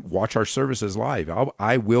they can watch our services live.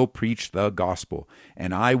 I will preach the gospel,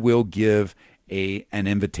 and I will give an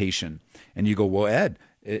invitation. And you go, well, Ed,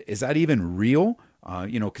 is that even real?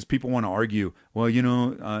 Because people want to argue, well,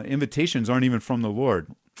 invitations aren't even from the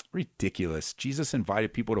Lord. Ridiculous. Jesus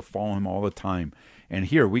invited people to follow him all the time. And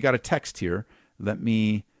here, we got a text here. Let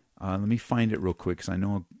me find it real quick, because I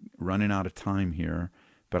know I'm running out of time here.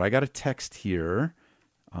 But I got a text here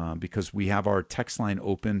because we have our text line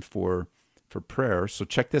open for prayer. So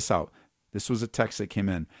check this out. This was a text that came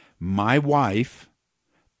in. My wife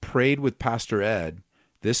prayed with Pastor Ed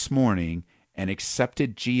this morning and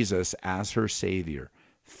accepted Jesus as her Savior.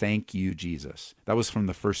 Thank you, Jesus. That was from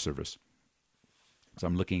the first service. So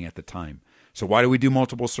I'm looking at the time. So why do we do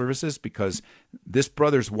multiple services? Because this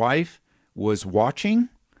brother's wife was watching,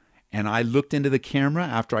 and I looked into the camera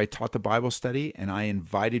after I taught the Bible study, and I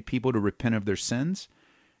invited people to repent of their sins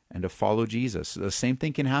and to follow Jesus. The same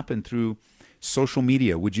thing can happen through social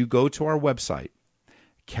media. Would you go to our website,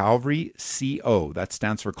 Calvary CO, that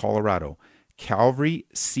stands for Colorado,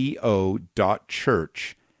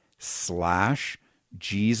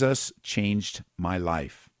 calvaryco.church/Jesus changed my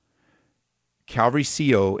life. Calvary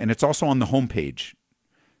CO, and it's also on the homepage.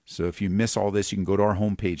 So if you miss all this, you can go to our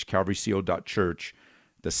homepage, calvaryco.church.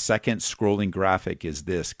 The second scrolling graphic is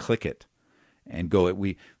this. Click it and go.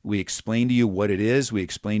 We explain to you what it is. We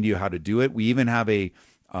explain to you how to do it. We even have a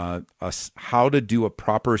how to do a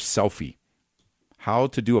proper selfie. How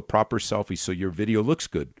to do a proper selfie so your video looks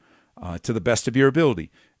good to the best of your ability.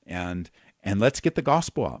 And let's get the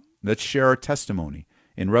gospel out. Let's share our testimony.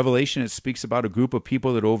 In Revelation, it speaks about a group of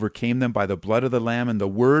people that overcame them by the blood of the Lamb and the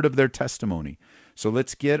word of their testimony. So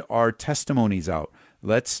let's get our testimonies out.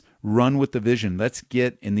 Let's run with the vision. Let's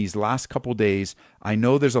get in these last couple days. I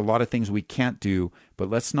know there's a lot of things we can't do, but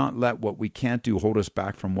let's not let what we can't do hold us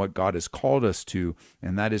back from what God has called us to,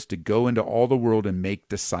 and that is to go into all the world and make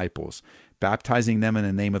disciples, baptizing them in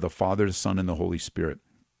the name of the Father, the Son, and the Holy Spirit.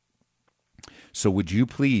 So would you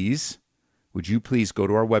please go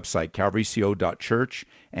to our website, calvaryco.church,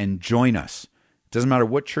 and join us. It doesn't matter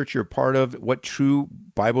what church you're a part of, what true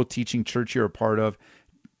Bible teaching church you're a part of.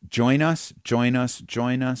 Join us,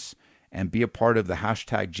 and be a part of the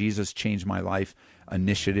hashtag Jesus Changed My Life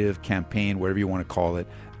initiative, campaign, whatever you want to call it.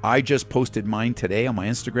 I just posted mine today on my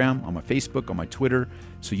Instagram, on my Facebook, on my Twitter.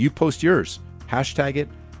 So you post yours, hashtag it,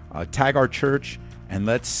 tag our church, and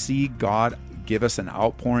let's see God give us an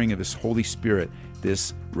outpouring of His Holy Spirit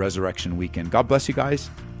this resurrection weekend. God bless you guys.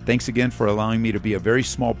 Thanks again for allowing me to be a very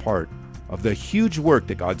small part of the huge work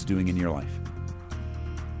that God's doing in your life.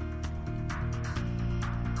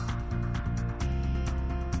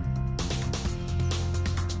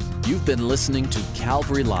 You've been listening to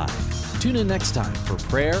Calvary Live. Tune in next time for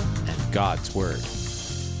prayer and God's Word.